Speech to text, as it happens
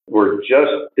we're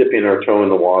just dipping our toe in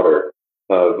the water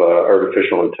of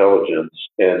artificial intelligence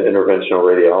and interventional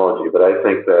radiology. But I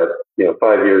think that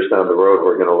 5 years down the road,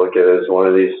 we're going to look at it as one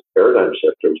of these paradigm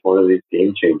shifters, one of these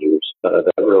game changers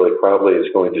that really probably is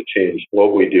going to change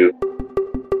what we do.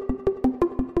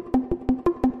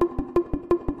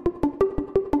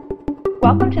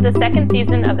 Welcome to the second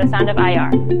season of The Sound of IR,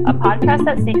 a podcast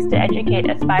that seeks to educate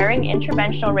aspiring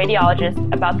interventional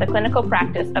radiologists about the clinical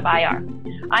practice of IR.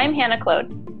 I'm Hannah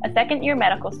Clode, a second-year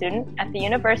medical student at the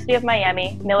University of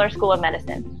Miami Miller School of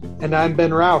Medicine. And I'm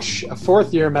Ben Roush, a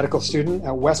fourth-year medical student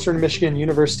at Western Michigan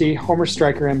University Homer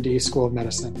Stryker MD School of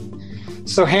Medicine.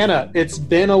 So Hannah, it's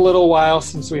been a little while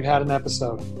since we've had an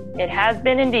episode. It has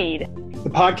been indeed. The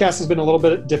podcast has been a little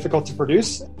bit difficult to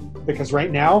produce because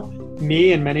right now,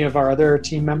 me and many of our other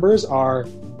team members are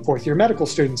fourth-year medical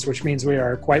students, which means we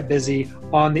are quite busy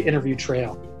on the interview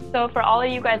trail. So for all of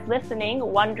you guys listening,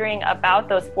 wondering about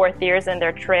those fourth years and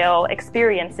their trail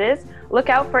experiences, look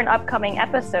out for an upcoming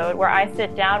episode where I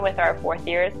sit down with our fourth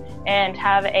years and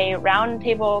have a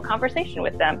roundtable conversation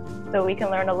with them so we can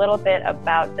learn a little bit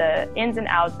about the ins and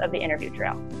outs of the interview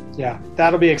trail. Yeah,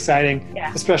 that'll be exciting,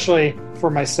 especially for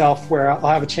myself, where I'll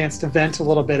have a chance to vent a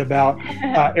little bit about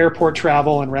airport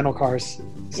travel and rental cars.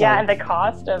 So, yeah, and the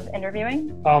cost of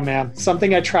interviewing. Oh man,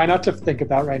 something I try not to think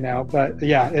about right now, but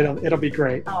yeah, it'll be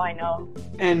great. Oh, I know.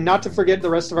 And not to forget the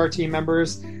rest of our team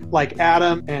members like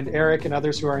Adam and Eric and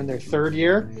others who are in their third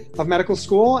year of medical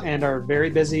school and are very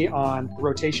busy on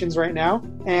rotations right now.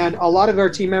 And a lot of our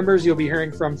team members you'll be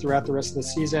hearing from throughout the rest of the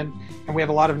season. And we have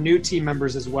a lot of new team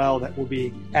members as well that will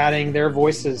be adding their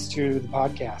voices to the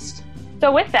podcast.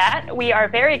 So with that, we are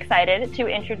very excited to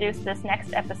introduce this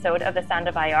next episode of The Sound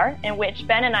of IR, in which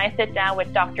Ben and I sit down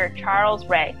with Dr. Charles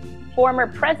Ray, former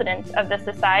president of the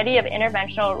Society of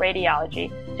Interventional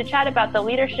Radiology, to chat about the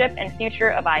leadership and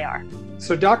future of IR.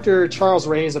 So Dr. Charles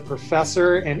Ray is a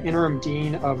professor and interim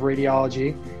dean of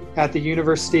radiology at the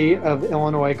University of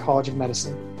Illinois College of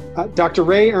Medicine. Dr.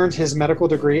 Ray earned his medical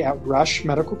degree at Roush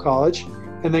Medical College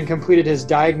and then completed his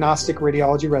diagnostic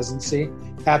radiology residency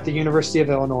at the University of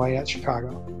Illinois at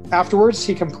Chicago. Afterwards,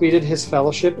 he completed his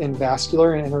fellowship in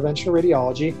vascular and interventional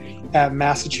radiology at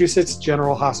Massachusetts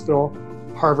General Hospital,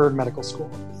 Harvard Medical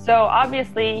School. So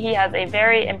obviously, he has a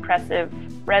very impressive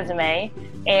resume,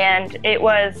 and it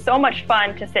was so much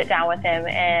fun to sit down with him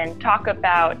and talk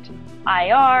about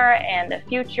IR and the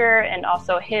future, and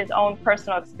also his own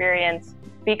personal experience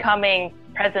becoming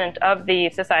president of the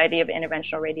Society of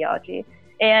Interventional Radiology.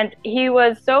 And he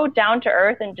was so down to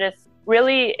earth and just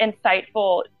really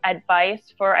insightful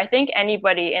advice for, I think,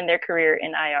 anybody in their career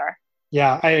in IR.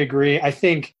 Yeah, I agree. I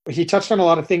think he touched on a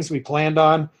lot of things we planned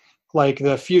on, like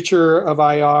the future of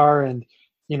IR and,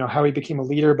 how he became a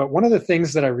leader. But one of the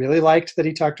things that I really liked that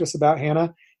he talked to us about,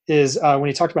 Hannah, is when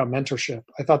he talked about mentorship.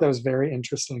 I thought that was very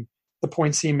interesting. The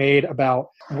points he made about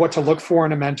what to look for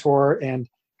in a mentor and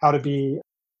how to be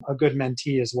a good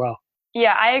mentee as well.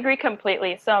 Yeah, I agree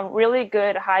completely. Some really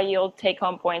good high-yield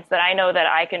take-home points that I know that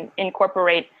I can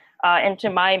incorporate into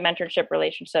my mentorship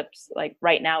relationships, like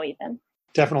right now even.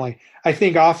 Definitely. I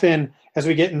think often as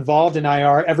we get involved in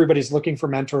IR, everybody's looking for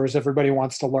mentors. Everybody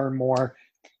wants to learn more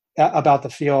about the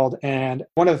field. And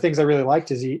one of the things I really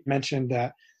liked is he mentioned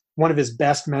that one of his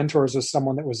best mentors was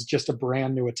someone that was just a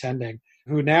brand new attending,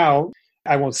 who now,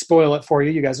 I won't spoil it for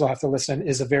you, you guys will have to listen,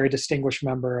 is a very distinguished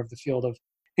member of the field of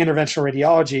interventional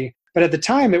radiology. But at the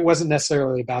time, it wasn't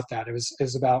necessarily about that. It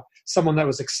was about someone that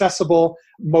was accessible,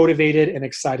 motivated, and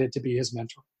excited to be his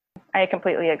mentor. I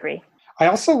completely agree. I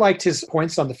also liked his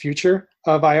points on the future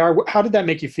of IR. How did that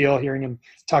make you feel, hearing him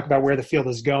talk about where the field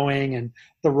is going and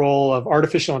the role of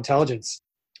artificial intelligence?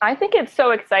 I think it's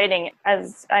so exciting.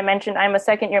 As I mentioned, I'm a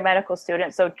second-year medical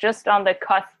student, so just on the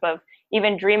cusp of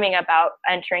even dreaming about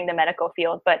entering the medical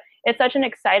field. But it's such an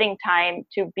exciting time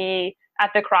to be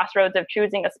at the crossroads of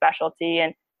choosing a specialty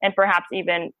and perhaps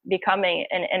even becoming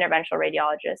an interventional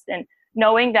radiologist. And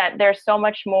knowing that there's so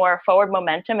much more forward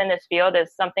momentum in this field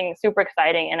is something super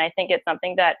exciting. And I think it's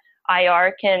something that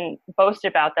IR can boast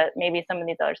about that maybe some of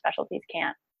these other specialties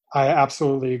can't. I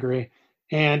absolutely agree.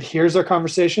 And here's our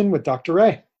conversation with Dr.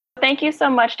 Ray. Thank you so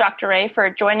much, Dr. Ray,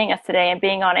 for joining us today and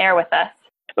being on air with us.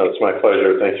 Oh, it's my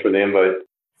pleasure. Thanks for the invite.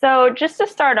 So just to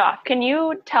start off, can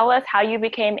you tell us how you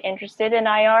became interested in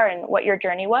IR and what your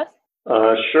journey was?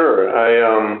 Sure.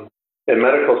 In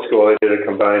medical school, I did a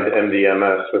combined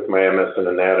MD-MS with my MS in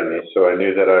anatomy. So I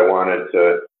knew that I wanted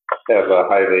to have a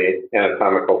highly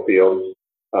anatomical field.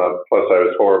 Plus, I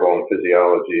was horrible in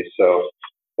physiology. So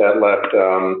that left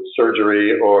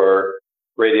surgery or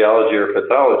radiology or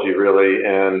pathology, really.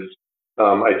 And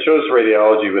I chose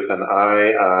radiology with an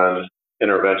eye on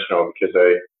interventional because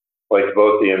I liked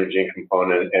both the imaging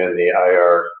component and the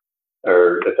IR,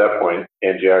 or at that point,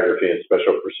 angiography and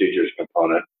special procedures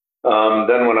component.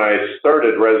 Then when I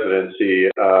started residency,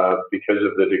 because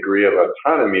of the degree of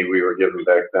autonomy we were given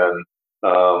back then,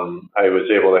 I was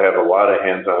able to have a lot of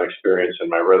hands-on experience in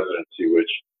my residency, which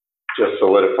just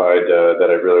solidified that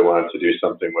I really wanted to do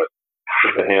something with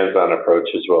a hands-on approach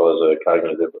as well as a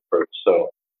cognitive approach. So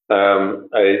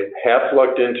I half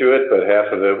lucked into it, but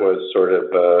half of it was sort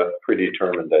of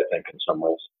predetermined, I think, in some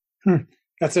ways.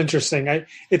 That's interesting.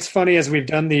 It's funny as we've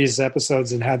done these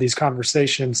episodes and had these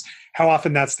conversations, how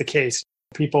often that's the case.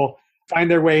 People find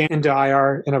their way into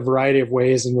IR in a variety of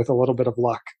ways and with a little bit of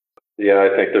luck. Yeah,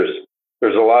 I think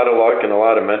there's a lot of luck and a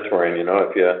lot of mentoring. You know,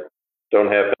 if you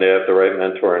don't happen to have the right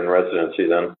mentor in residency,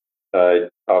 then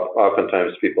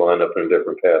oftentimes people end up in a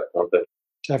different path, don't they?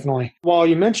 Definitely. Well,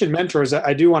 you mentioned mentors.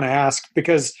 I do want to ask,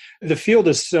 because the field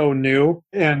is so new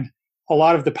and a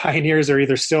lot of the pioneers are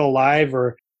either still alive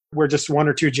or we're just one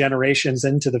or two generations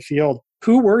into the field.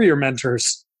 Who were your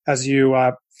mentors as you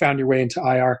found your way into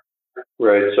IR?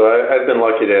 Right. So I've been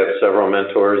lucky to have several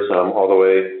mentors all the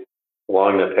way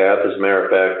along the path. As a matter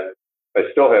of fact, I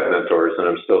still have mentors and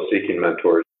I'm still seeking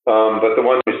mentors. But the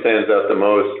one who stands out the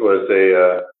most was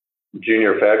a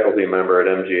junior faculty member at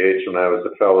MGH when I was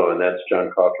a fellow, and that's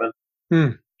John Kaufman.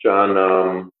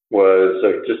 John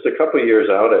was just a couple of years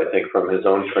out, I think, from his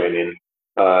own training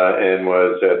and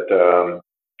was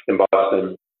in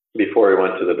Boston before he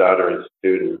went to the Dotter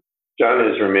Institute. And John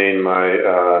has remained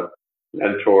my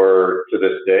mentor to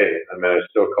this day. I mean, I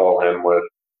still call him with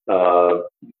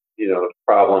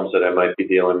problems that I might be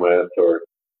dealing with, or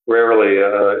rarely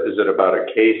is it about a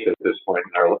case at this point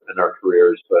in our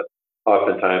careers, but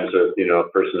oftentimes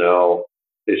of personnel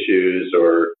issues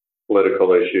or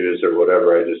political issues or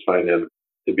whatever. I just find him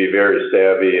to be very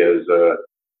savvy as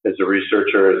a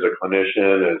researcher, as a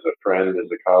clinician, as a friend, as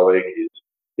a colleague.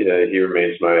 He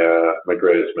remains my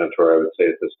greatest mentor, I would say,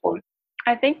 at this point.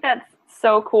 I think that's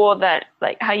so cool that,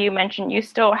 like how you mentioned, you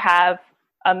still have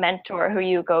a mentor who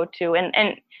you go to,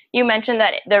 and you mentioned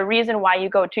that the reason why you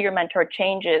go to your mentor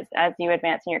changes as you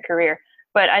advance in your career.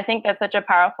 But I think that's such a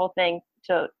powerful thing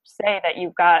to say, that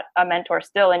you've got a mentor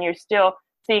still, and you still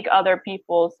seek other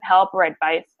people's help or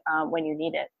advice when you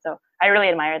need it. So I really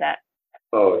admire that.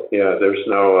 Oh, yeah, there's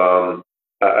no,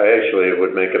 I actually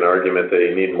would make an argument that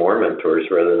you need more mentors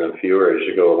rather than fewer as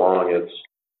you go along.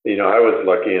 I was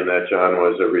lucky in that John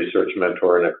was a research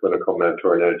mentor and a clinical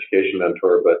mentor and an education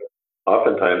mentor, but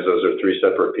oftentimes those are three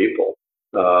separate people.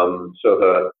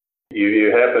 So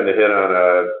you happen to hit on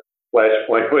a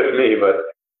flashpoint with me, but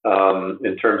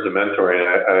in terms of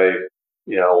mentoring,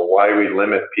 why we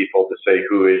limit people to say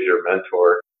who is your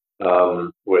mentor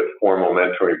with formal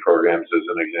mentoring programs as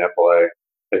an example,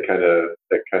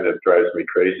 that kind of drives me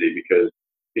crazy, because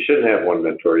you shouldn't have one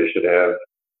mentor. You should have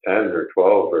 10 or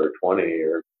 12 or 20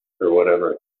 or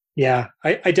whatever. Yeah,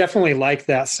 I definitely like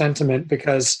that sentiment,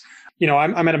 because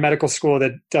I'm at a medical school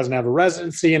that doesn't have a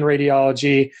residency in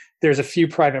radiology. There's a few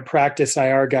private practice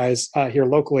IR guys here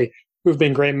locally who've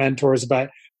been great mentors, but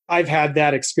I've had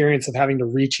that experience of having to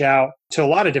reach out to a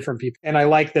lot of different people. And I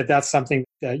like that that's something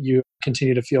that you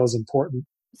continue to feel is important.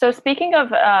 So speaking of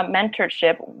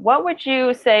mentorship, what would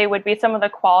you say would be some of the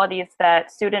qualities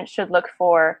that students should look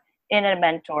for in a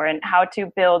mentor, and how to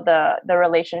build the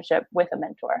relationship with a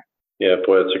mentor? Yeah,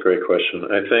 boy, that's a great question.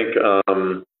 I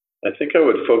think I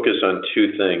would focus on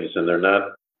two things, and they're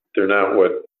not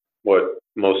what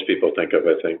most people think of.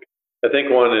 I think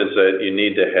one is that you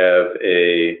need to have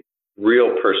a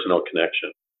real personal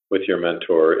connection with your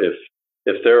mentor.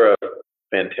 If they're a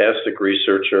fantastic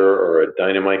researcher or a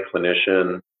dynamite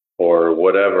clinician or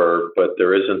whatever, but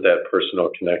there isn't that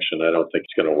personal connection, I don't think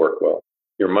it's going to work well.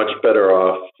 You're much better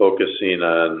off focusing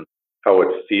on how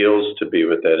it feels to be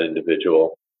with that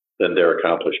individual than their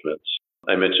accomplishments.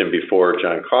 I mentioned before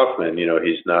John Kaufman,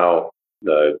 he's now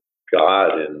the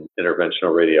god in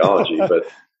interventional radiology, but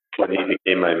when he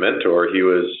became my mentor, he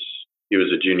was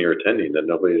a junior attending that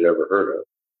nobody had ever heard of.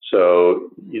 So,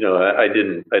 I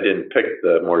didn't pick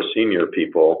the more senior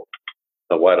people.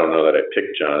 Well, I don't know that I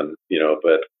picked John,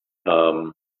 but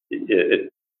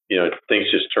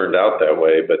things just turned out that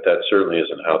way, but that certainly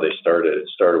isn't how they started. It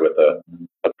started with a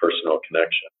personal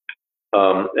connection.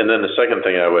 And then the second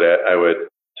thing I would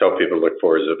tell people to look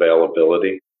for is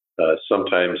availability.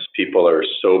 Sometimes people are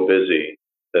so busy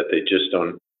that they just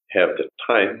don't have the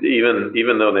time,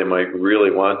 even though they might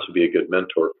really want to be a good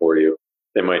mentor for you,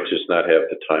 they might just not have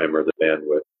the time or the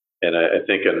bandwidth. And I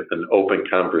think an open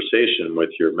conversation with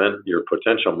your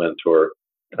potential mentor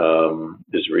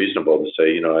is reasonable to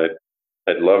say,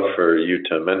 I'd love for you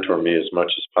to mentor me as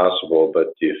much as possible,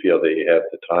 but do you feel that you have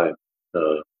the time?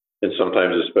 And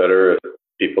sometimes it's better if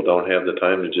people don't have the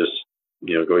time to just,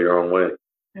 go your own way.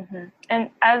 Mm-hmm. And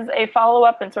as a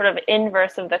follow-up and sort of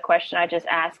inverse of the question I just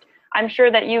asked, I'm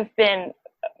sure that you've been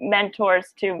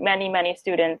mentors to many, many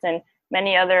students and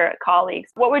many other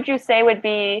colleagues. What would you say would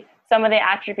be some of the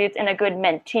attributes in a good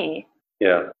mentee?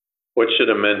 Yeah. What should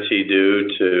a mentee do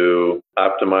to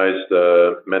optimize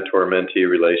the mentor-mentee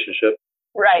relationship?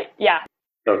 Right. Yeah.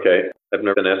 Okay. I've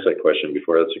never been asked that question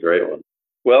before. That's a great one.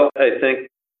 Well, I think,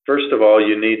 first of all,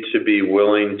 you need to be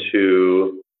willing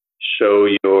to show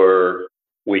your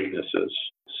weaknesses.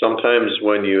 Sometimes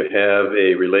when you have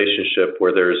a relationship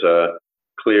where there's a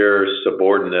clear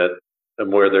subordinate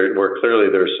and where clearly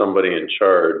there's somebody in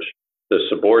charge, the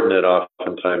subordinate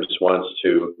oftentimes wants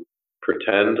to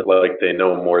pretend like they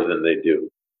know more than they do.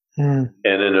 And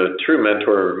in a true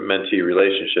mentor-mentee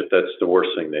relationship, that's the worst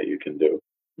thing that you can do,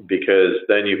 because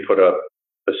then you put up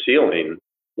a ceiling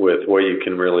with what you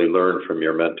can really learn from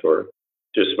your mentor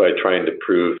just by trying to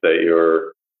prove that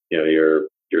you're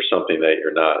something that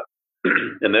you're not.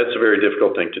 And that's a very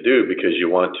difficult thing to do, because you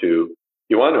want to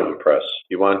impress.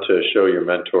 You want to show your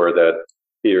mentor that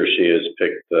he or she has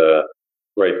picked the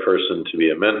right person to be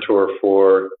a mentor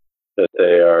for, that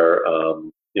they are,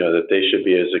 that they should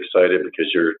be as excited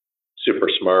because you're super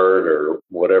smart or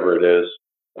whatever it is.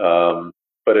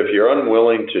 But if you're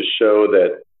unwilling to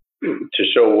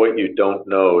show what you don't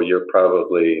know, you're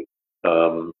probably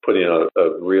putting a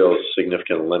real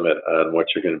significant limit on what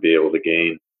you're going to be able to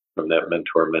gain from that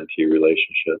mentor-mentee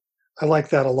relationship. I like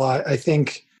that a lot. I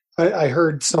think I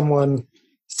heard someone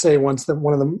say once that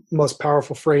one of the most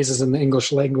powerful phrases in the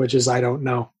English language is, "I don't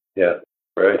know." Yeah,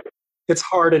 right. It's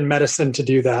hard in medicine to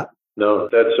do that. No,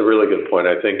 that's a really good point.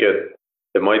 I think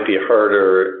it might be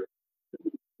harder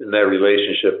in that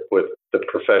relationship with the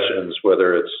professions,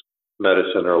 whether it's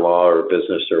medicine or law or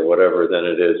business or whatever, than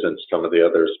it is in some of the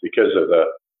others, because of the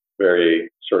very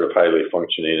sort of highly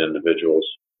functioning individuals.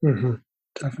 Mm-hmm.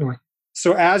 Definitely.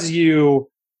 So as you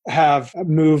have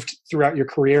moved throughout your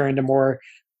career into more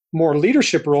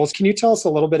leadership roles, can you tell us a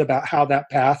little bit about how that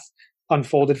path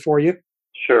unfolded for you?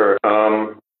 Sure.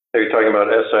 Are you talking about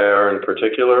SIR in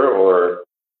particular, or?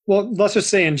 Well, let's just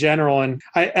say in general, and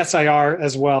SIR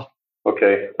as well.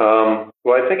 Okay. Well,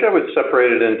 I think I would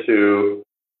separate it into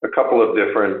a couple of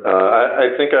different,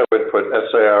 I think I would put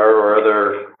SIR or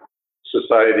other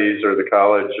societies or the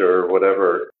college or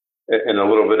whatever in a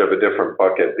little bit of a different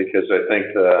bucket, because I think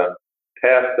the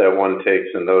path that one takes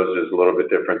in those is a little bit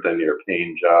different than your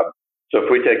paying job. So if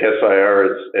we take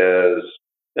SIR as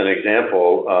an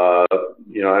example,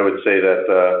 I would say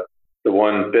that the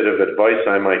one bit of advice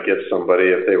I might give somebody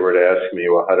if they were to ask me,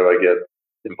 well, how do I get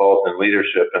involved in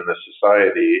leadership in the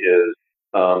society, is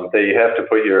that you have to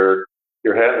put your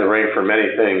hat in the ring for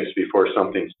many things before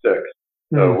something sticks.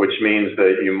 Which means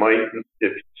that you might,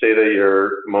 if say that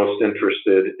you're most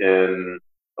interested in,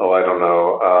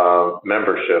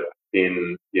 membership,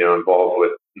 being involved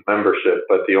with membership,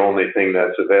 but the only thing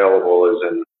that's available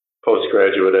is in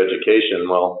postgraduate education,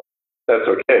 well, that's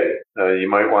okay. You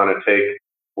might want to take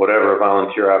whatever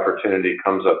volunteer opportunity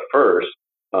comes up first,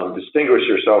 distinguish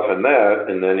yourself in that,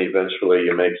 and then eventually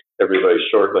you make everybody's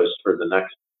shortlist for the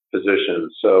next position.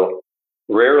 So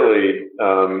rarely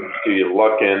do you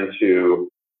luck into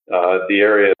the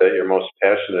area that you're most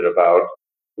passionate about,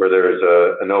 where there is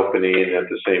an opening at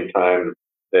the same time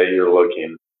that you're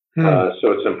looking.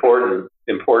 So it's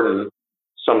important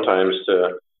sometimes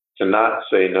to not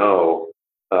say no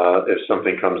if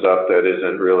something comes up that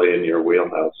isn't really in your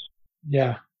wheelhouse.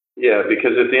 Yeah. Yeah,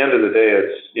 because at the end of the day,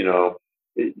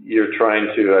 it's, you're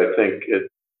trying to,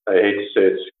 I hate to say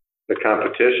it's a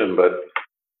competition, but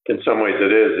in some ways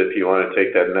it is. If you want to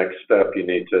take that next step, you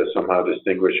need to somehow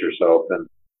distinguish yourself, and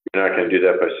you're not going to do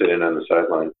that by sitting on the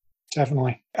sideline.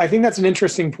 Definitely. I think that's an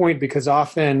interesting point, because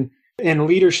often in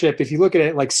leadership, if you look at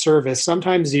it like service,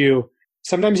 sometimes you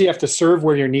have to serve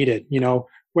where you're needed.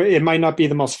 It might not be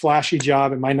the most flashy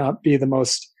job. It might not be the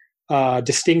most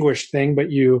distinguished thing,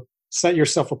 but you set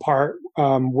yourself apart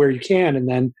where you can, and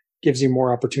then gives you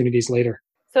more opportunities later.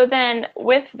 So then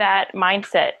with that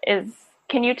mindset,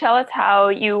 can you tell us how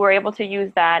you were able to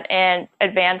use that and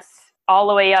advance all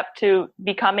the way up to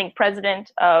becoming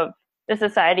president of the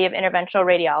Society of Interventional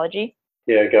Radiology?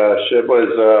 Yeah, gosh, it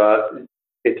was,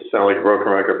 hate to sound like a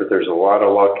broken record, but there's a lot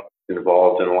of luck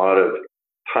involved and a lot of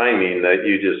timing that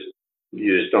you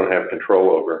just don't have control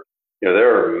over.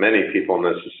 There are many people in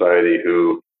this society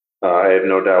who I have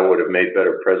no doubt would have made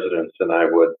better presidents than I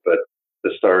would, but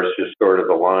the stars just sort of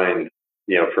aligned,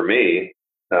 for me,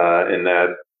 in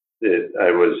that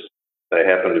I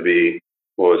happened to be,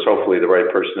 was hopefully the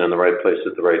right person in the right place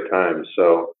at the right time.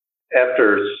 So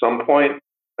after some point,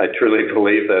 I truly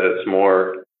believe that it's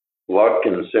more luck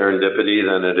and serendipity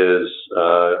than it is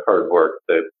hard work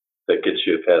that gets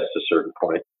you past a certain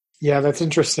point. Yeah, that's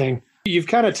interesting. You've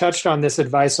kind of touched on this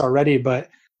advice already, but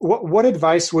what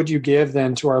advice would you give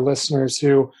then to our listeners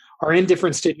who are in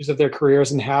different stages of their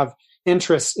careers and have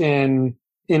interests in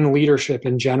leadership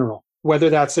in general, whether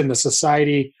that's in the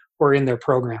society or in their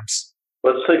programs?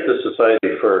 Let's take the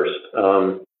society first.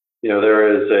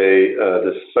 There is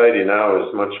the society now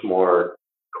is much more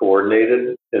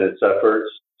coordinated in its efforts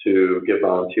to get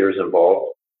volunteers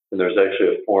involved, and there's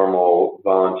actually a formal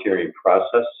volunteering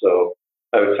process. So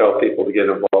I would tell people to get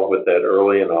involved with that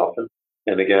early and often.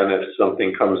 And again, if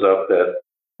something comes up that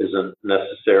isn't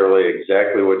necessarily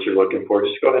exactly what you're looking for,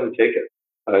 just go ahead and take it.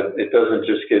 It doesn't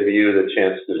just give you the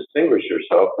chance to distinguish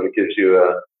yourself, but it gives you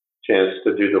a chance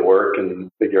to do the work and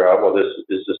figure out, well, this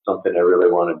is something I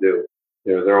really want to do.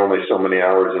 There are only so many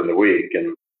hours in the week,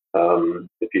 and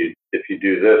if you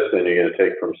do this, then you're going to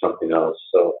take from something else.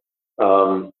 So,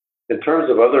 in terms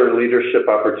of other leadership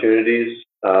opportunities,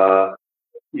 I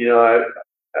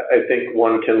think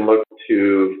one can look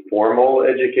to formal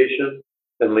education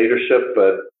and leadership,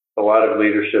 but a lot of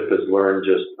leadership is learned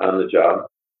just on the job.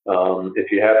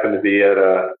 If you happen to be at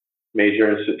a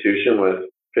major institution with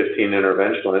 15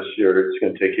 interventionists, it's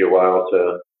going to take you a while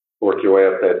to work your way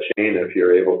up that chain if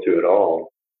you're able to at all,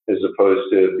 as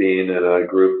opposed to being in a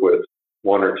group with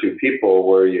one or two people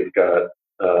where you've got,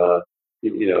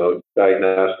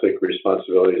 diagnostic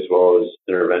responsibility as well as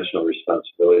interventional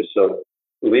responsibility. So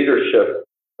leadership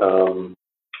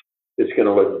is going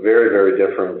to look very, very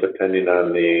different depending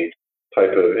on the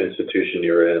type of institution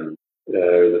you're in,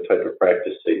 or the type of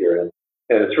practice that you're in.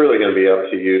 And it's really going to be up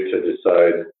to you to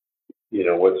decide,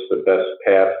 what's the best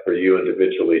path for you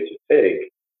individually to take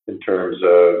in terms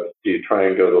of, do you try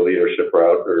and go the leadership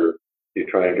route, or do you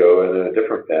try and go in a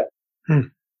different path?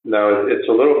 Now, it's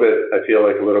I feel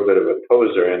like a little bit of a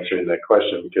poser answering that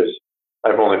question, because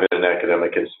I've only been in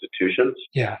academic institutions.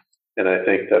 Yeah. And I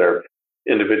think that our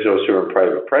individuals who are in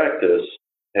private practice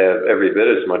have every bit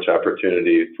as much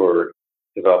opportunity for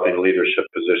developing leadership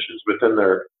positions within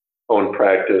their own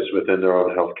practice, within their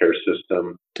own healthcare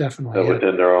system, definitely,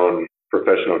 within their own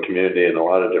professional community in a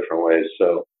lot of different ways.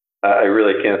 So I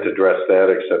really can't address that,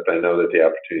 except I know that the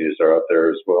opportunities are out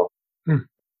there as well.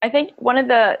 I think one of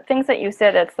the things that you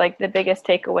said that's like the biggest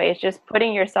takeaway is just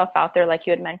putting yourself out there, like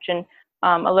you had mentioned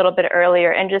a little bit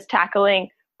earlier, and just tackling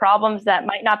problems that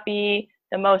might not be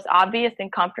the most obvious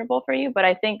and comfortable for you. But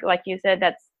I think, like you said,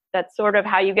 that's sort of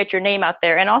how you get your name out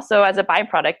there. And also, as a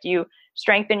byproduct, you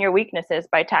strengthen your weaknesses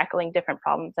by tackling different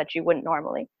problems that you wouldn't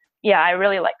normally. Yeah, I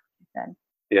really like what you said.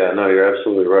 Yeah, no, you're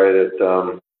absolutely right. It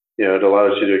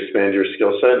allows you to expand your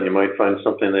skill set, and you might find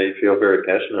something that you feel very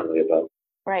passionately about.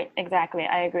 Right, exactly.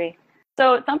 I agree.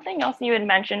 So something else you had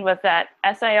mentioned was that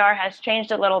SIR has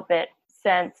changed a little bit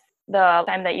since the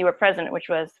time that you were president, which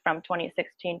was from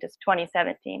 2016 to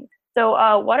 2017.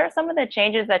 So what are some of the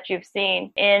changes that you've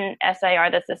seen in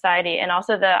SIR, the society, and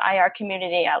also the IR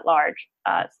community at large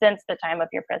since the time of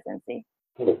your presidency?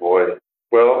 Oh, boy.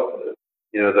 Well,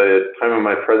 the time of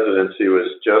my presidency was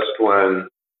just when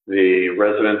the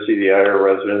IR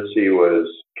residency was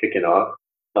kicking off.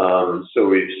 So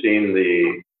we've seen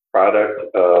the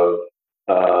product of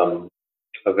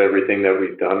everything that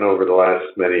we've done over the last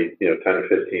 10 to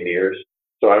 15 years.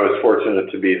 So I was fortunate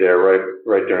to be there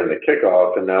right during the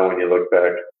kickoff. And now when you look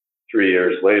back 3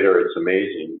 years later, it's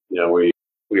amazing.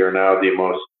 We are now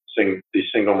the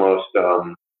single most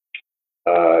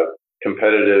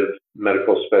competitive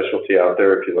medical specialty out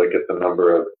there if you look at the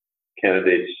number of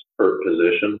candidates per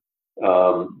position.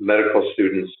 Medical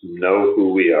students know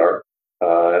who we are,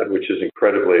 which is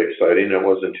incredibly exciting. It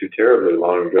wasn't too terribly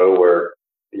long ago where,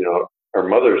 our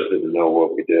mothers didn't know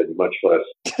what we did, much less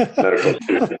medical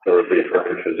students or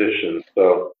referring physicians.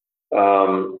 So,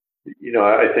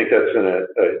 I think that's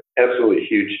an absolutely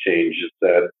huge change, is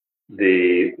that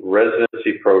the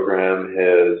residency program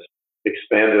has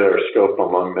expanded our scope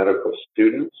among medical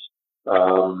students.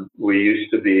 We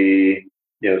used to be,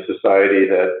 society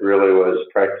that really was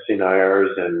practicing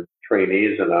IRs and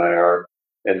trainees in IR.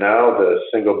 And now the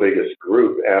single biggest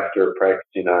group after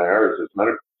practicing IRs is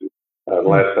medical students.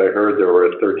 Last I heard, there were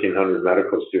 1,300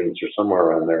 medical students or somewhere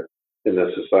around there in the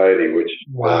society, which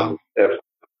wow.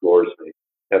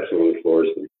 Absolutely floors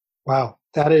me. Wow,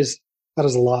 that is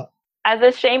a lot. As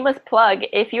a shameless plug,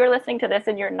 if you're listening to this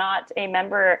and you're not a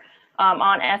member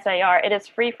on SIR, it is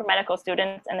free for medical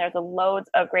students, and there's loads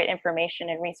of great information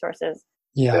and resources.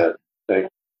 Yeah.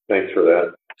 Thanks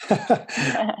for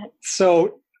that.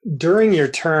 So during your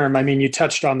term, you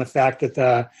touched on the fact that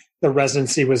the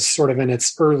residency was sort of in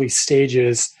its early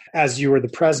stages as you were the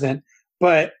president.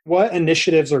 But what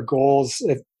initiatives or goals,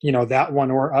 if that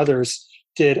one or others,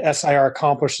 did SIR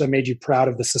accomplish that made you proud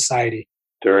of the society?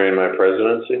 During my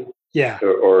presidency? Yeah.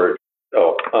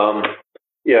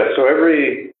 Yeah. So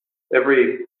every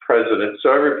president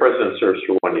serves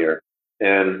for 1 year,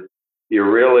 and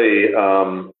you're really,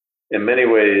 in many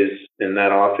ways, in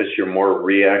that office, you're more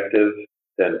reactive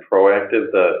than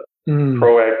proactive. The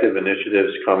proactive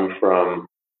initiatives come from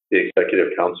the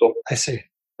executive council. I see.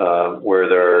 Where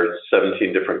there are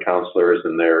 17 different counselors,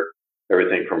 and they're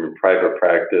everything from private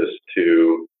practice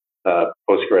to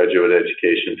postgraduate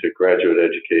education to graduate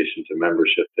education to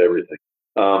membership to everything.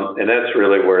 And that's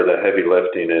really where the heavy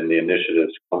lifting and the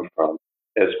initiatives come from.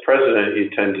 As president, you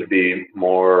tend to be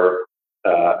more,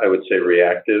 I would say,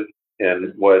 reactive.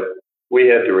 And what we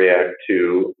had to react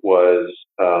to was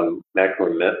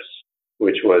macro MIPS,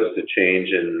 which was the change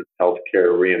in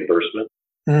healthcare reimbursement.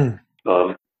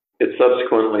 It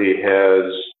subsequently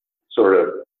has sort of,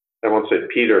 I won't say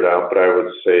petered out, but I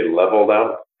would say leveled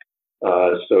out.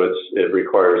 So it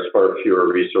requires far fewer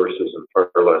resources and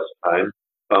far less time.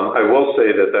 I will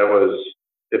say that was,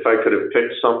 if I could have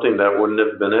picked something, that wouldn't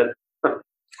have been it.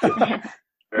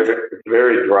 It's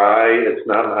very dry.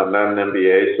 I'm not an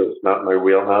MBA, so it's not my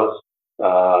wheelhouse.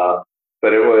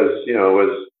 But it was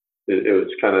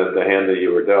kind of the hand that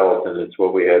you were dealt, and it's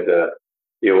what we had to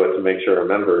deal with to make sure our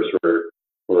members were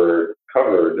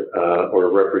covered or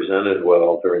represented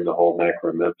well during the whole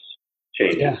macro MIPS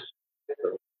changes.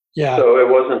 Yeah. So it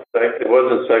wasn't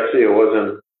sexy. It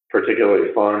wasn't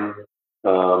particularly fun,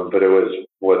 but it was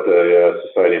what the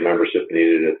society membership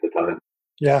needed at the time.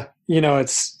 Yeah,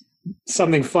 it's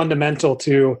something fundamental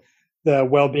to the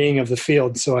well-being of the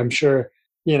field. So I'm sure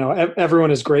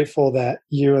everyone is grateful that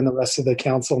you and the rest of the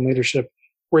council and leadership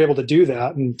were able to do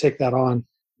that and take that on.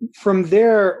 From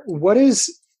there, what is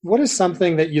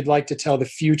something that you'd like to tell the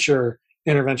future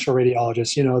interventional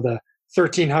radiologists, the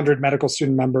 1,300 medical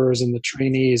student members and the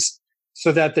trainees,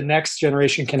 so that the next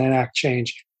generation can enact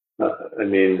change? I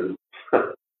mean,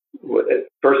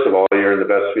 first of all, you're in the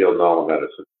best field in all of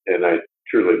medicine, and I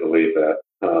truly believe that.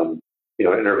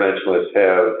 Interventionalists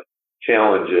have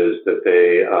challenges that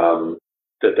they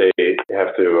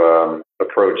have to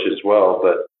approach as well,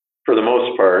 but for the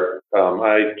most part,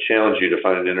 I challenge you to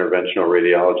find an interventional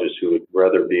radiologist who would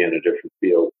rather be in a different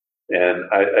field. And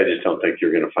I just don't think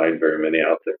you're going to find very many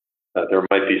out there. There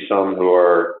might be some who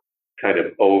are kind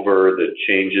of over the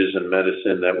changes in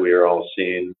medicine that we are all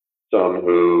seeing. Some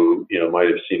who, might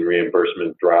have seen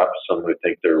reimbursement drop. Some who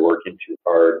think they're working too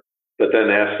hard. But then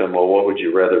ask them, well, what would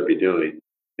you rather be doing?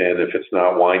 And if it's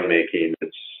not winemaking,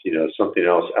 it's, something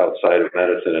else outside of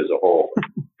medicine as a whole.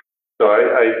 So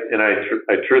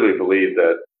I truly believe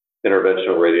that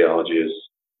interventional radiology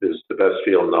is the best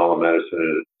field in all of medicine,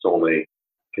 and it's only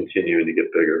continuing to get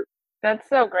bigger. That's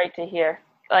so great to hear.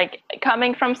 Like,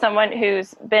 coming from someone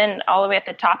who's been all the way at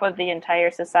the top of the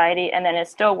entire society and then is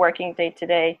still working day to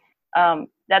day,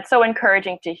 that's so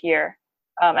encouraging to hear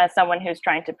as someone who's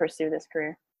trying to pursue this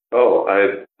career. Oh,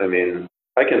 I mean,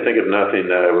 I can think of nothing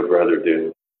that I would rather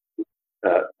do.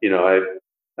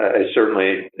 I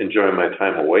certainly enjoy my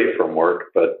time away from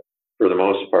work, but for the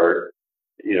most part,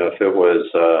 if it was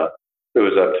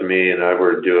up to me and I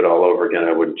were to do it all over again,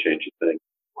 I wouldn't change a thing.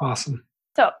 Awesome.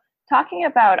 So, talking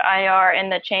about IR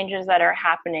and the changes that are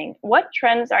happening, what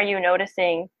trends are you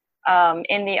noticing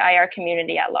in the IR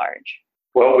community at large?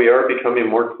 Well, we are becoming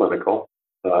more clinical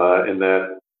in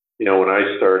that, when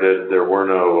I started, there were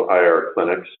no IR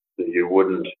clinics.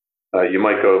 You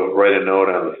might go write a note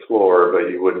on the floor, but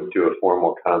you wouldn't do a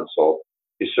formal consult.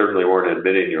 You certainly weren't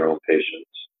admitting your own patients.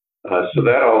 So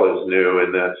that all is new,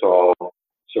 and that's all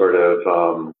sort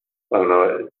of,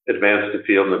 advanced the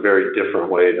field in a very different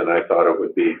way than I thought it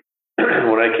would be.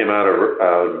 When I came out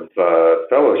of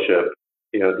fellowship,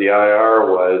 the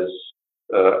IR was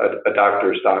a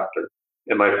doctor's doctor.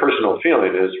 And my personal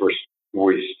feeling is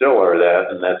we still are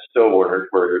that, and that's still where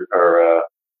our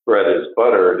bread is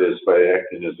buttered, is by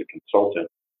acting as a consultant.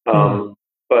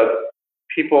 But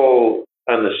people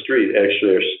on the street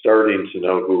actually are starting to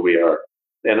know who we are.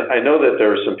 And I know that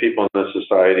there are some people in this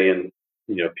society and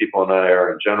people in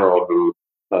IR in general who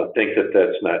think that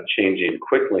that's not changing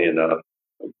quickly enough.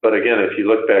 But again, if you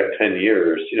look back 10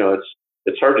 years,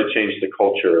 it's hard to change the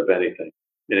culture of anything.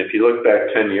 And if you look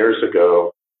back 10 years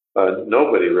ago,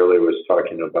 nobody really was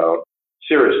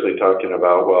seriously talking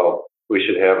about, well, we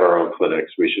should have our own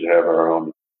clinics, we should have our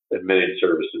own admitting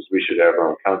services, we should have our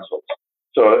own consults.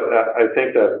 So I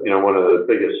think that one of the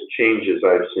biggest changes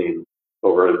I've seen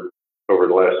over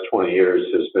the last 20 years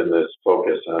has been this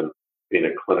focus on being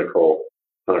a clinical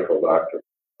doctor.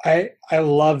 I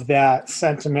love that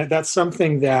sentiment. That's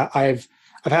something that I've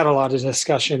I've had a lot of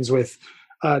discussions with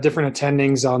different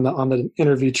attendings on the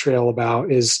interview trail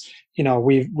about is,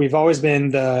 we've always been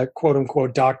the quote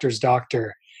unquote doctor's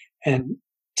doctor, and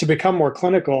to become more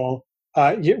clinical,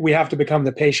 we have to become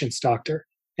the patient's doctor.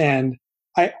 And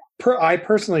I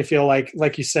personally feel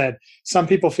like you said, some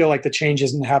people feel like the change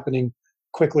isn't happening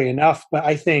quickly enough, but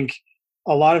I think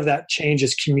a lot of that change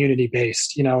is community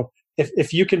based.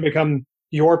 If you can become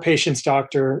your patient's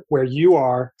doctor where you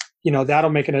are, that'll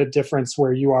make a difference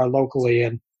where you are locally.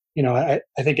 And, I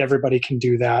think everybody can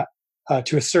do that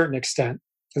to a certain extent.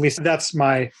 At least that's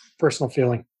my personal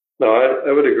feeling. No,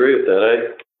 I would agree with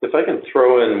that. If I can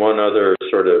throw in one other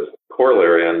sort of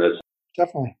corollary on this.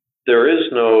 Definitely. There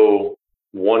is no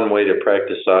one way to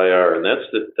practice IR, and that's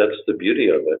the beauty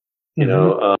of it.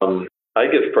 I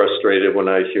get frustrated when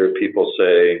I hear people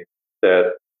say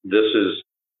that this is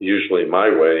usually my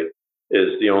way,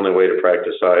 is the only way to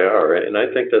practice IR. And I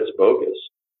think that's bogus.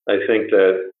 I think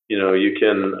that, you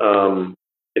can,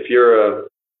 if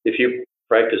you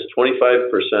practice 25%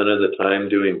 of the time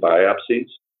doing biopsies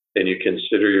and you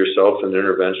consider yourself an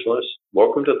interventionalist,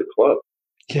 welcome to the club.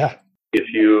 Yeah.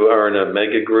 If you are in a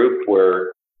mega group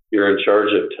where you're in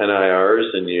charge of 10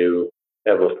 IRs and you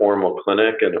have a formal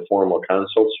clinic and a formal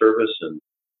consult service and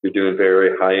you're doing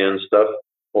very high-end stuff,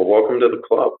 well, welcome to the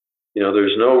club.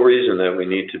 There's no reason that we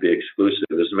need to be exclusive.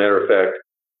 As a matter of fact,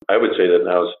 I would say that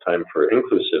now is the time for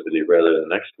inclusivity rather than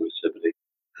exclusivity.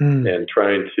 And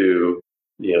trying to,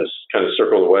 kind of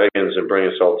circle the wagons and bring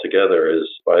us all together is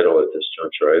vital at this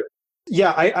juncture, right?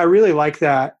 Yeah, I really like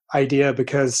that idea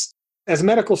because as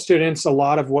medical students, a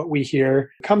lot of what we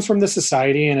hear comes from the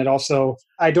society. And it also,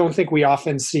 I don't think we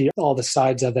often see all the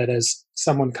sides of it as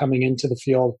someone coming into the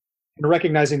field and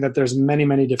recognizing that there's many,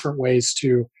 many different ways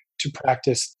to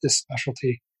practice this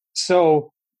specialty. So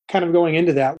kind of going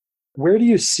into that, where do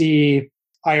you see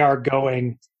IR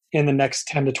going in the next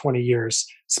 10 to 20 years,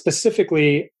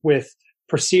 specifically with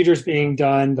procedures being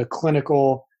done, the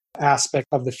clinical aspect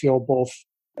of the field, both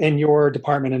in your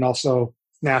department and also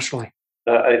nationally?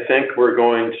 I think there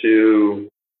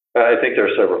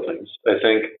are several things. I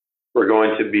think we're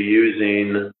going to be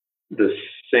using the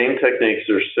same techniques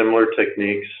or similar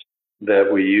techniques that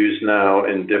we use now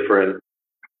in different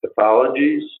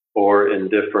pathologies or in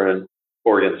different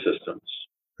organ systems.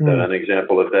 An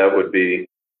example of that would be,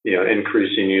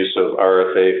 increasing use of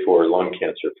RFA for lung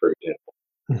cancer, for example.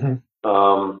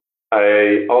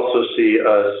 I also see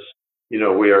us,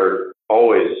 we are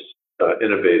always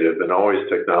innovative and always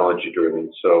technology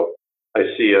driven. So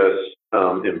I see us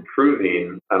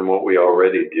improving on what we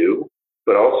already do,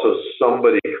 but also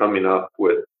somebody coming up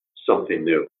with something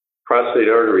new. Prostate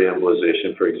artery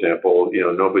embolization, for example,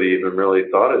 nobody even really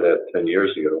thought of that 10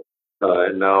 years ago.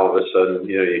 And now all of a sudden,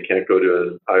 you can't go to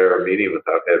an IR meeting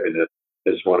without having it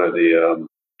as one of the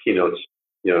keynote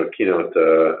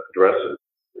addresses.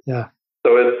 Yeah.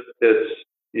 So it's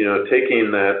taking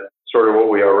that sort of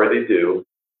what we already do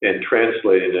and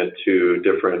translating it to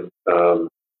different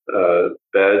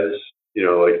beds,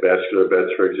 like vascular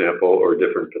beds, for example, or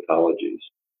different pathologies.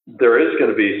 There is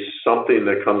going to be something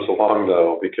that comes along,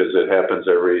 though, because it happens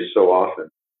every so often,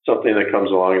 something that comes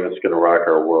along that's going to rock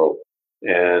our world.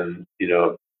 And,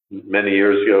 many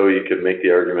years ago, you could make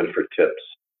the argument for TIPS.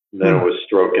 Then it was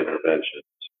stroke interventions.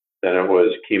 Then it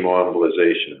was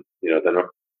chemoembolization. Then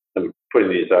I'm putting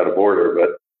these out of order,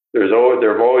 but there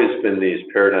have always been these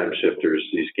paradigm shifters,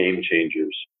 these game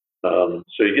changers. So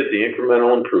you get the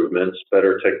incremental improvements,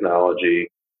 better technology,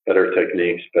 better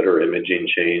techniques, better imaging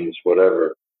chains,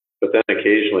 whatever. But then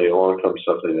occasionally along comes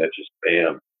something that just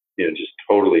bam, just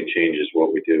totally changes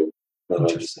what we do.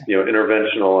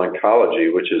 Interventional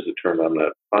oncology, which is a term I'm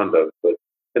not fond of, but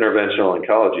interventional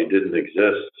oncology didn't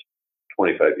exist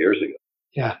 25 years ago.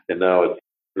 Yeah. And now it's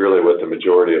really what the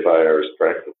majority of IRs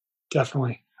practice.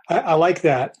 Definitely. I like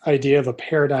that idea of a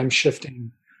paradigm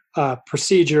shifting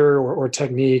procedure or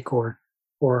technique or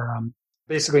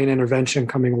basically an intervention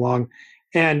coming along.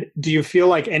 And do you feel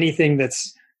like anything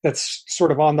that's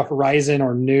sort of on the horizon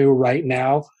or new right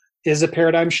now is a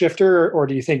paradigm shifter, or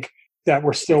do you think that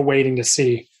we're still waiting to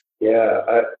see? Yeah,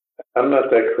 I'm not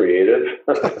that creative,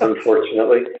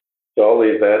 unfortunately. So I'll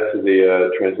leave that to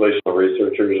the translational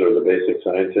researchers or the basic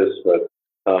scientists. But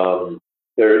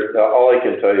all I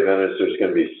can tell you then is there's going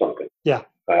to be something. Yeah.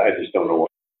 I just don't know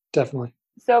what. Definitely.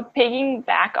 So pigging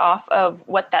back off of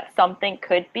what that something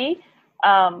could be,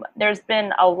 there's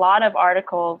been a lot of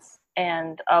articles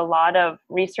and a lot of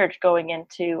research going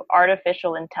into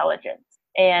artificial intelligence.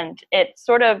 And it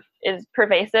sort of is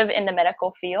pervasive in the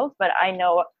medical field, but I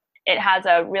know it has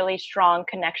a really strong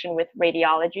connection with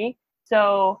radiology.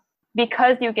 So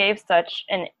because you gave such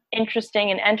an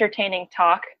interesting and entertaining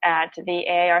talk at the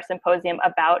AIR Symposium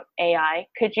about AI,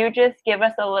 could you just give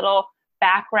us a little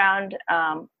background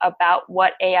about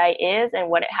what AI is and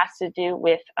what it has to do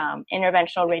with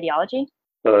interventional radiology?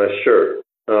 Sure.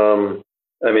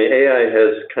 AI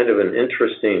has kind of an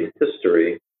interesting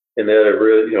history in that it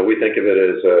really, we think of it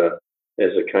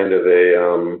as a kind of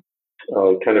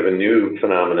a new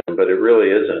phenomenon, but it really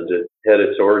isn't. It had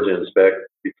its origins back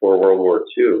before World War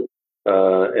II,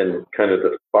 and kind of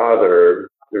the father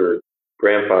or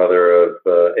grandfather of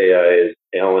AI is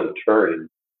Alan Turing,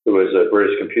 who was a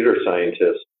British computer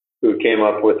scientist who came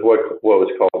up with what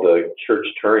was called the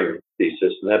Church-Turing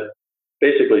thesis, and that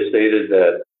basically stated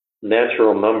that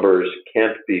natural numbers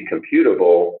can't be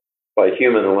computable by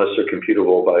human unless they're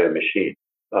computable by a machine,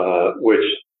 which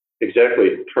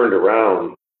exactly turned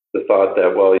around the thought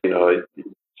that,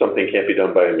 something can't be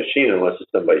done by a machine unless it's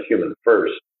done by a human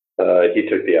first. He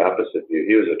took the opposite view.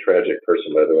 He was a tragic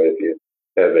person, by the way, if you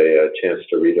have a chance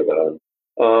to read about him.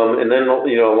 And then,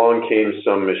 along came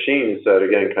some machines that,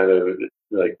 again, kind of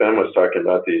like Ben was talking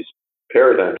about, these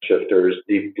paradigm shifters.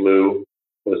 Deep Blue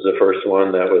was the first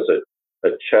one. That was a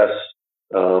chess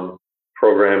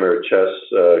program or chess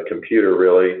computer,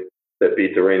 really, that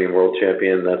beat the reigning world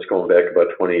champion. That's going back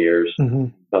about 20 years. Mm-hmm.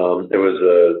 It was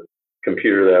a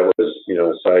computer that was,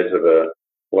 the size of a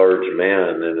large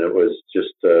man, and it was just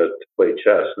to play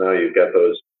chess. Now you've got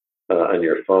those on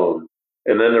your phone.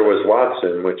 And then there was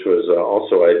Watson, which was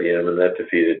also IBM, and that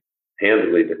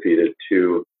handily defeated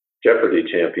two Jeopardy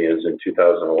champions in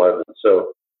 2011.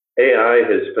 So AI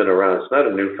has been around. It's not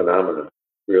a new phenomenon,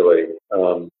 really.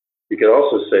 You could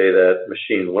also say that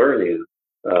machine learning,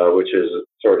 which is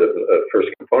sort of a first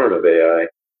component of AI,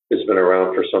 has been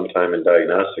around for some time in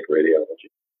diagnostic radiology.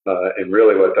 And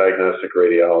really what diagnostic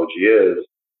radiology is,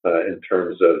 in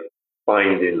terms of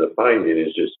finding the finding,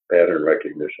 is just pattern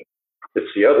recognition. It's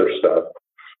the other stuff,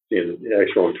 the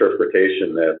actual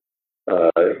interpretation, that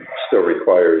still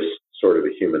requires sort of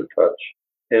a human touch.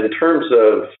 In terms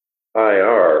of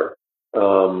IR,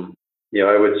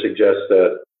 I would suggest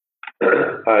that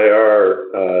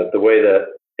IR, the way that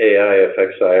AI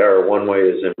affects IR, one way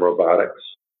is in robotics.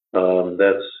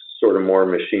 That's sort of more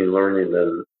machine learning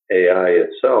than AI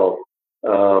itself.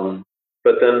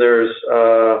 But then there's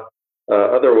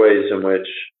other ways in which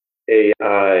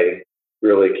AI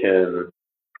really can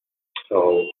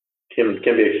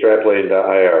be extrapolated into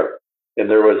IR. And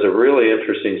there was a really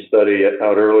interesting study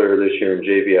out earlier this year in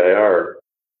JVIR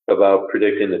about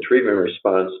predicting the treatment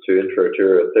response to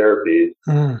intra-arterial therapies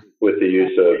with the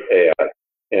use of AI.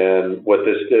 And what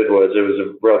this did was, it was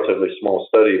a relatively small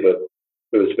study, but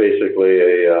it was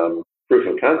basically a proof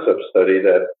of concept study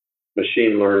that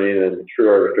machine learning and true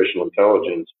artificial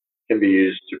intelligence can be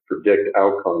used to predict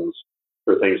outcomes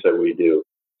for things that we do.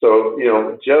 So,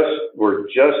 we're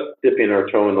just dipping our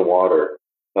toe in the water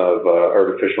of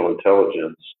artificial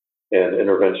intelligence and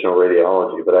interventional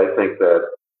radiology. But I think that,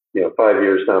 5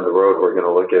 years down the road, we're going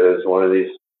to look at it as one of these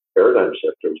paradigm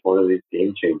shifters, one of these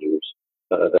game changers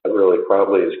that really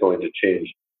probably is going to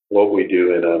change what we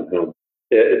do in home.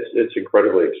 It's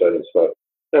incredibly exciting stuff.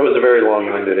 That was a very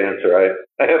long-winded answer.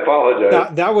 I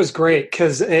apologize. That was great,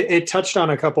 because it touched on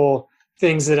a couple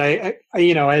things that I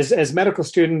as medical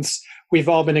students, we've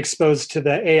all been exposed to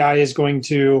the AI is going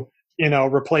to,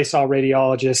 replace all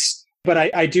radiologists. But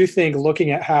I do think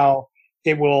looking at how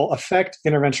it will affect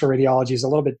interventional radiology is a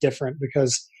little bit different,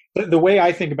 because the way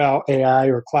I think about AI,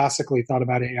 or classically thought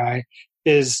about AI,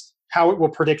 is how it will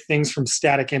predict things from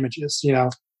static images,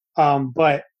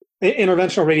 but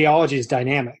interventional radiology is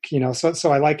dynamic,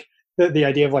 so I like the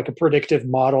idea of like a predictive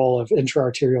model of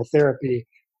intra-arterial therapy,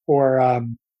 or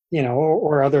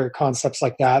or other concepts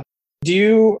like that. Do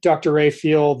you, Dr. Ray,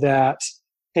 feel that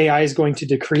AI is going to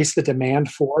decrease the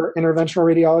demand for interventional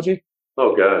radiology?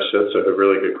 Oh gosh, that's a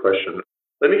really good question.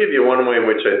 Let me give you one way in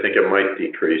which I think it might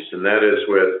decrease, and that is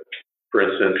with, for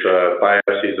instance,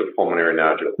 biopsies of pulmonary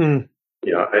nodules.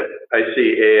 I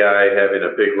see AI having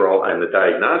a big role on the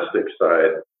diagnostic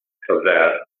side of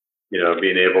that,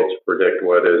 being able to predict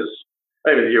what is,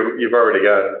 you've already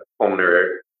got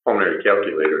pulmonary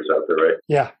calculators out there, right?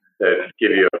 Yeah. That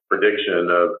give you a prediction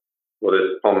of,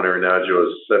 this pulmonary nodule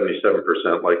is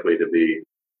 77% likely to be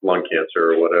lung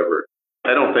cancer or whatever.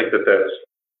 I don't think that that's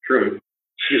true,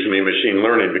 machine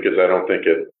learning, because I don't think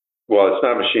it's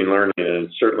not machine learning, and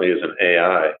it certainly isn't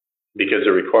AI, because it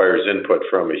requires input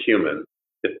from a human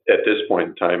at this point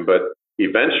in time. But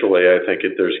eventually, I think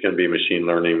there's going to be machine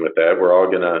learning with that. We're all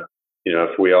going to,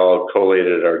 if we all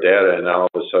collated our data, and all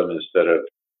of a sudden, instead of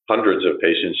hundreds of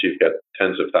patients, you've got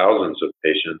tens of thousands of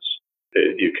patients,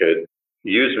 you could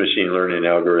use machine learning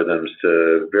algorithms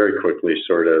to very quickly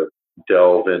sort of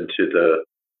delve into the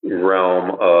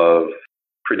realm of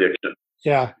prediction.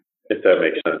 Yeah. If that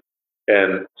makes sense.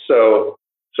 And so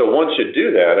once you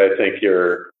do that, I think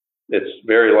it's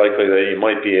very likely that you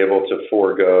might be able to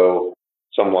forego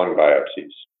some lung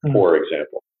biopsies, for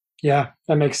example. Yeah,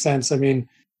 that makes sense. I mean,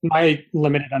 my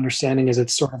limited understanding is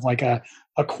it's sort of like a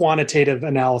quantitative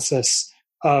analysis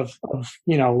of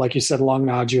like you said, lung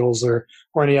nodules or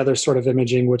any other sort of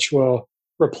imaging, which will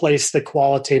replace the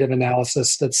qualitative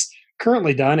analysis that's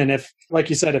currently done. And if, like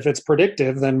you said, if it's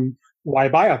predictive, then why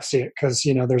biopsy it? Because,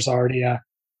 there's already a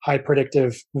high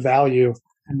predictive value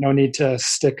and no need to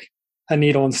stick a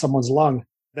needle in someone's lung.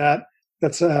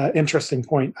 That's an interesting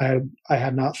point I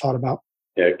had not thought about.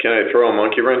 Yeah, can I throw a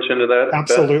monkey wrench into that?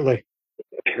 Absolutely.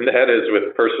 And that is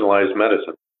with personalized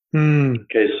medicine.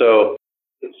 Okay, so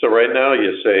right now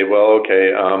you say, well,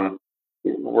 okay,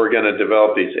 we're going to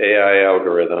develop these AI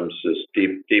algorithms, this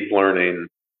deep learning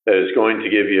that is going to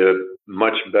give you a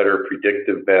much better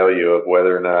predictive value of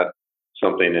whether or not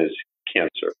something is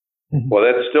cancer. Mm-hmm. Well,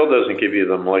 that still doesn't give you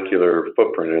the molecular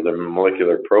footprint or the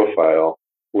molecular profile,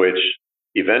 which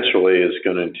eventually is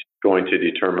going to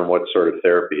determine what sort of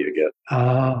therapy you get.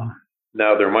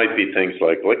 Now, there might be things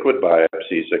like liquid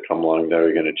biopsies that come along that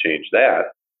are going to change that,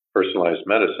 personalized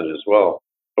medicine as well.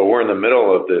 But we're in the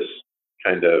middle of this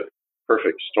kind of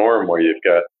perfect storm where you've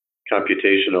got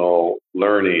computational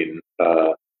learning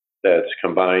that's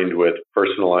combined with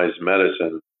personalized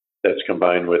medicine, that's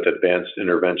combined with advanced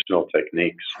interventional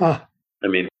techniques. I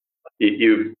mean,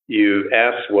 you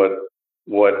ask what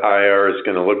IR is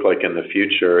going to look like in the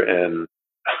future, and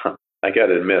I got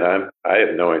to admit, I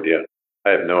have no idea.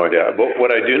 But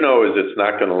what I do know is it's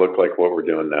not going to look like what we're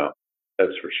doing now.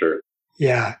 That's for sure.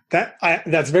 Yeah,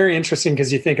 that's very interesting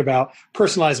because you think about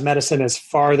personalized medicine as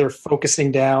farther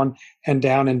focusing down and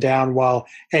down and down, while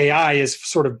AI is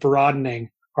sort of broadening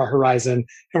our horizon,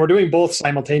 and we're doing both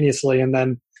simultaneously. And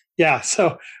then,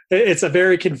 so it's a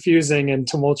very confusing and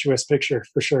tumultuous picture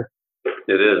for sure.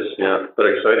 It is, yeah, but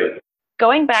exciting.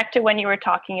 Going back to when you were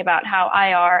talking about how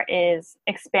IR is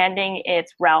expanding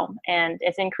its realm and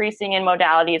it's increasing in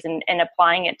modalities and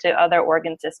applying it to other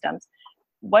organ systems,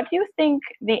 what do you think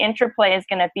the interplay is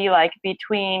going to be like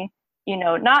between,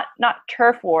 not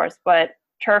turf wars, but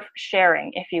turf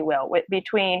sharing, if you will,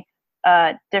 between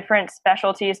different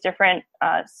specialties, different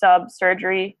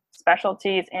sub-surgery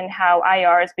specialties, and how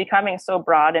IR is becoming so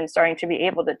broad and starting to be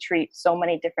able to treat so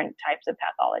many different types of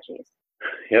pathologies?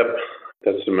 Yep,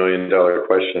 that's $1 million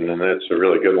question, and that's a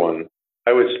really good one.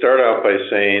 I would start out by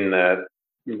saying that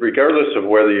regardless of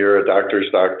whether you're a doctor's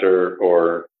doctor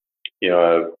or,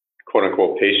 a quote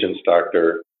unquote patient's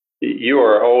doctor, you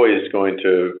are always going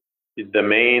to, the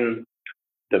main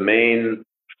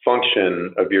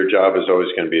function of your job is always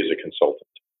going to be as a consultant.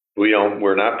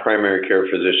 We're not primary care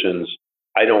physicians.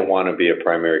 I don't want to be a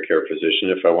primary care physician.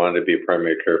 If I wanted to be a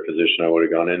primary care physician, I would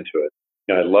have gone into it.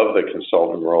 I love the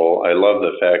consultant role. I love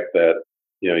the fact that,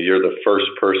 you're the first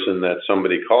person that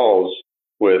somebody calls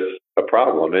with a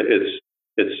problem.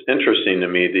 It's interesting to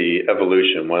me, the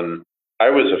evolution. When I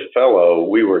was a fellow,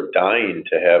 we were dying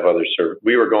to have other services.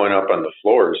 We were going up on the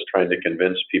floors trying to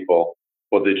convince people,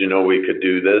 well, did you know we could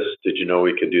do this? Did you know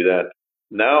we could do that?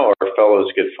 Now our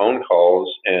fellows get phone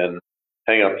calls and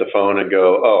hang up the phone and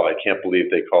go, oh, I can't believe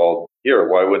they called here.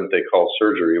 Why wouldn't they call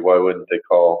surgery? Why wouldn't they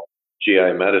call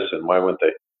GI medicine? Why wouldn't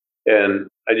they? And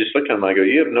I just look at them, I go,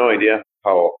 you have no idea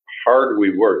how hard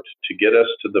we worked to get us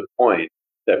to the point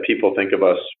that people think of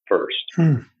us first.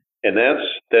 And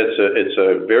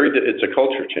it's a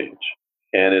culture change.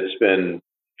 And it's been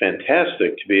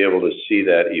fantastic to be able to see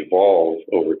that evolve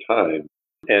over time.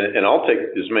 And I'll take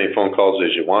as many phone calls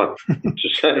as you want to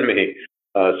send me,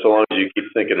 so long as you keep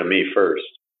thinking of me first.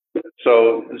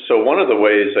 So one of the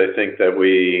ways I think that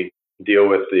we deal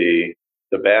with the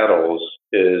battles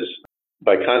is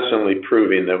by constantly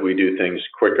proving that we do things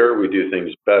quicker, we do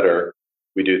things better,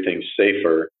 we do things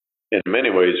safer. In many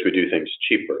ways, we do things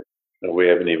cheaper. We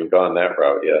haven't even gone that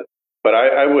route yet. But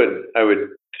I would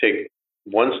take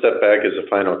one step back as a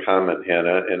final comment,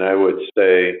 Hannah, and I would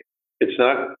say it's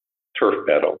not turf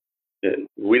battle.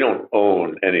 We don't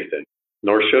own anything,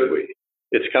 nor should we.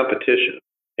 It's competition.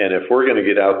 And if we're going to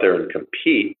get out there and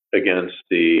compete against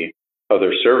the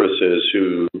other services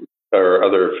who are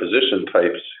other physician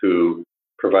types who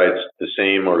provide the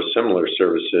same or similar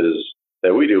services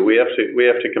that we do, we have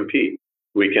to compete.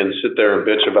 We can sit there and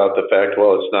bitch about the fact,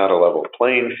 well, it's not a level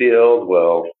playing field.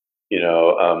 Well,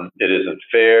 it isn't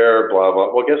fair, blah,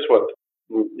 blah. Well, guess what?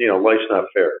 Life's not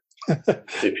fair.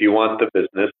 If you want the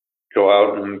business, go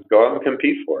out and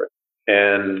compete for it.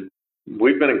 And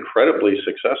we've been incredibly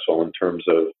successful in terms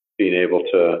of being able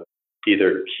to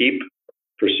either keep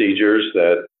procedures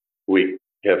that we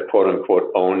have quote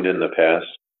unquote owned in the past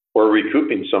or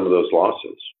recouping some of those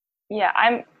losses.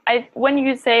 Yeah, when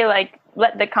you say like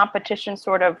let the competition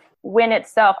sort of win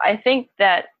itself, I think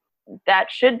that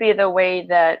should be the way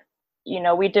that,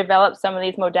 we develop some of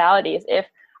these modalities. If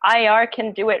IR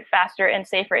can do it faster and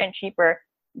safer and cheaper,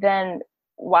 then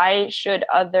why should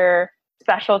other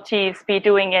specialties be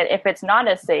doing it if it's not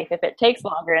as safe, if it takes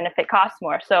longer, and if it costs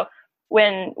more? So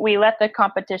when we let the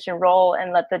competition roll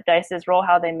and let the dices roll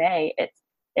how they may,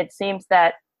 it seems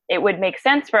that it would make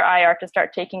sense for IR to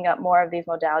start taking up more of these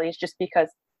modalities just because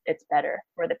it's better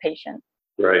for the patient.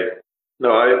 Right.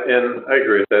 No, I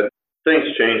agree with that. Things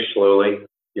change slowly,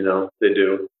 they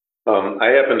do. I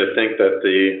happen to think that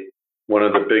one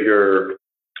of the bigger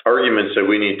arguments that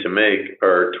we need to make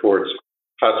are towards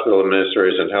hospital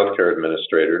administrators and healthcare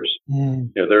administrators.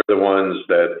 They're the ones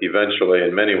that eventually,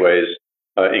 in many ways,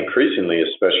 increasingly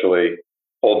especially,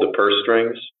 hold the purse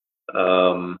strings.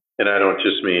 And I don't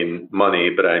just mean money,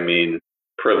 but I mean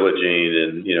privileging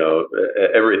and,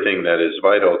 everything that is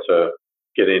vital to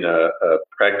getting a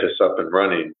practice up and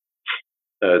running.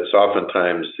 It's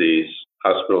oftentimes these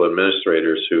hospital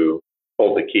administrators who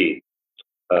hold the key.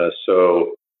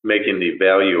 So making the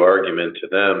value argument to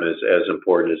them is as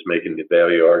important as making the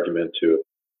value argument to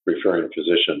referring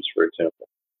physicians, for example.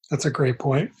 That's a great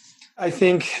point. I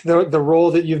think the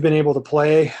role that you've been able to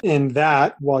play in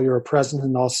that while you're a president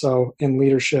and also in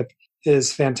leadership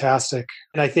is fantastic.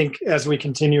 And I think as we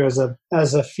continue as a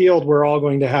field, we're all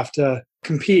going to have to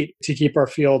compete to keep our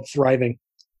field thriving.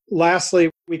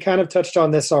 Lastly, we kind of touched on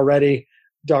this already,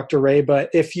 Dr. Ray, but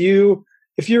if you're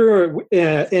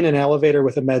in an elevator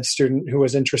with a med student who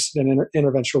was interested in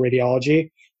interventional radiology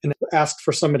and asked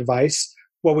for some advice,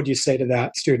 what would you say to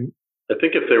that student? I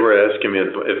think if they were asking me,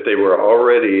 if they were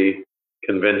already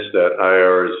convinced that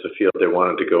IR is the field they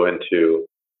wanted to go into,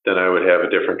 then I would have a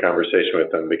different conversation with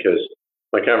them, because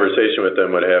my conversation with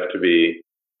them would have to be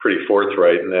pretty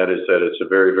forthright, and that is that it's a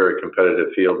very, very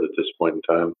competitive field at this point in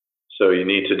time. So you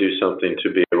need to do something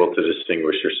to be able to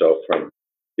distinguish yourself from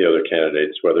the other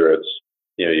candidates, whether it's,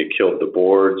 you killed the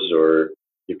boards, or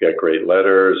you've got great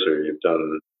letters, or you've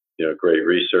done, great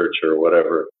research or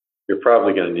whatever. You're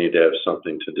probably going to need to have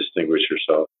something to distinguish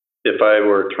yourself. If I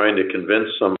were trying to convince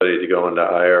somebody to go into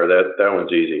IR, that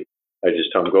one's easy. I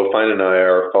just tell them, go find an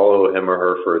IR, follow him or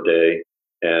her for a day,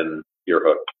 and you're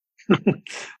hooked.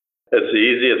 That's the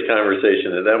easiest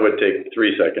conversation, and that would take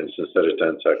 3 seconds instead of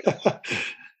 10 seconds.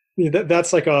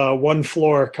 That's like a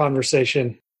one-floor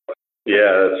conversation.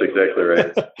 Yeah, that's exactly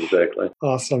right. Exactly.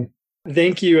 Awesome.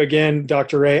 Thank you again,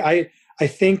 Dr. Ray. I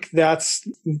think that's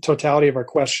the totality of our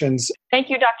questions.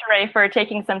 Thank you, Dr. Ray, for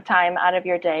taking some time out of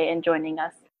your day and joining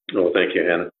us. Well, thank you,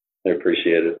 Hannah. I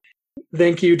appreciate it.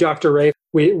 Thank you, Dr. Ray.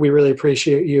 We really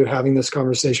appreciate you having this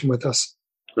conversation with us.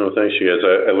 No, thanks, you guys.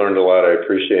 I learned a lot. I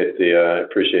appreciate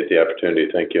the opportunity.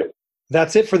 Thank you.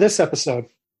 That's it for this episode.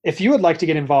 If you would like to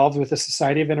get involved with the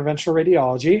Society of Interventional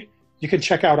Radiology, you can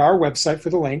check out our website for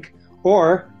the link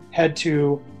or head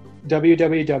to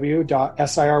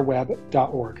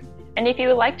www.sirweb.org. And if you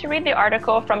would like to read the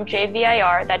article from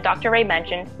JVIR that Dr. Ray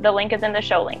mentioned, the link is in the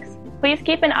show links. Please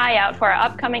keep an eye out for our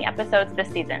upcoming episodes this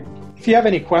season. If you have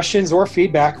any questions or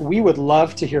feedback, we would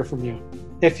love to hear from you.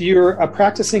 If you're a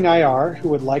practicing IR who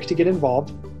would like to get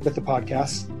involved with the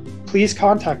podcast, please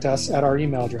contact us at our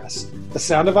email address,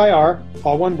 thesoundofIR,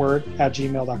 all one word,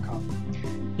 @gmail.com.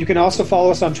 You can also follow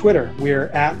us on Twitter. We're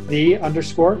at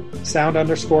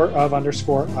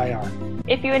 @the_sound_of_IR.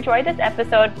 If you enjoyed this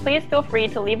episode, please feel free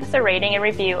to leave us a rating and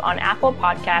review on Apple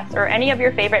Podcasts or any of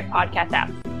your favorite podcast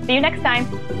apps. See you next time.